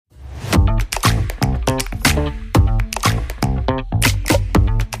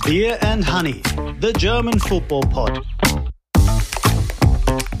Beer and Honey, the German football pod.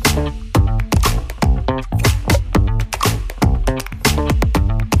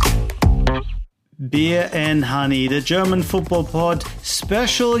 Beer and Honey, the German football pod,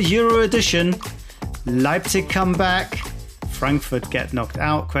 special Euro edition. Leipzig come back, Frankfurt get knocked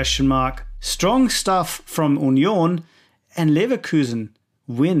out, ? Strong stuff from Union, and Leverkusen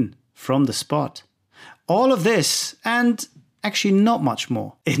win from the spot. All of this, and actually not much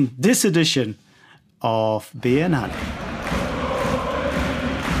more, in this edition of Beer and Honey.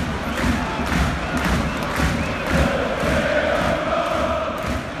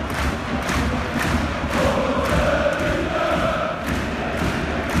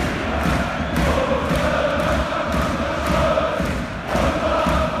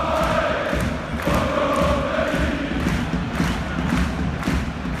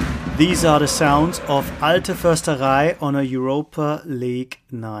 These are the sounds of Alte Försterei on a Europa League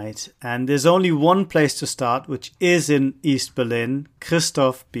night. And there's only one place to start, which is in East Berlin.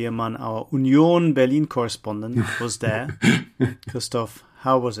 Christoph Biermann, our Union Berlin correspondent, was there. Christoph,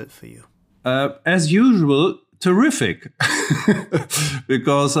 how was it for you? As usual, terrific.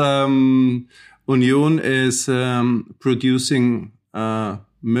 Because Union is producing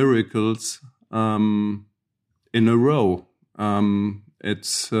miracles in a row.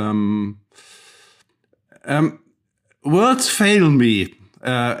 It's words fail me,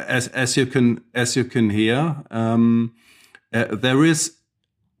 as you can hear. There is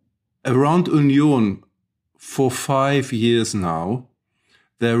around Union for 5 years now.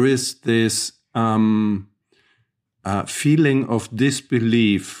 There is this feeling of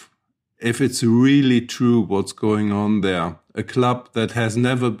disbelief if it's really true what's going on there. A club that has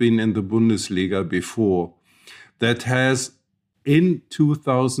never been in the Bundesliga before, that has in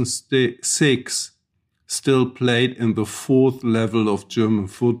 2006 still played in the fourth level of German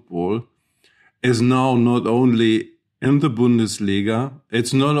football, is now not only in the Bundesliga,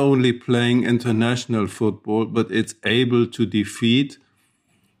 it's not only playing international football, but it's able to defeat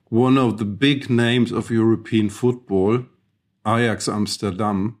one of the big names of European football, Ajax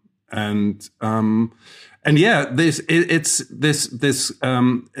Amsterdam. And yeah, this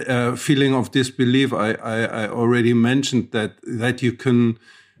feeling of disbelief. I already mentioned that you can.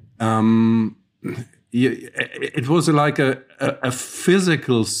 It was like a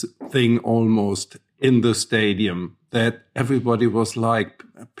physical thing almost in the stadium, that everybody was like,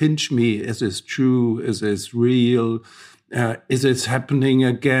 "Pinch me! Is this true? Is this real? Is it happening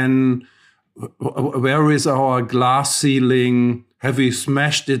again? Where is our glass ceiling? Have we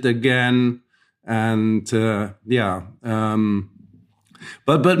smashed it again?" And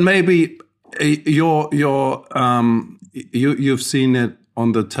but maybe you've seen it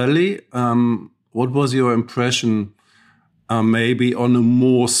on the telly. What was your impression? Maybe on a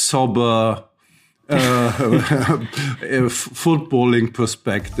more sober footballing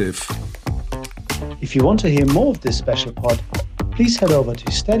perspective. If you want to hear more of this special pod, please head over to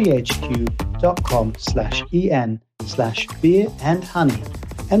steadyhq.com/en/beer and honey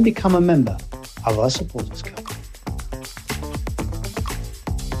and become a member of our supporters club.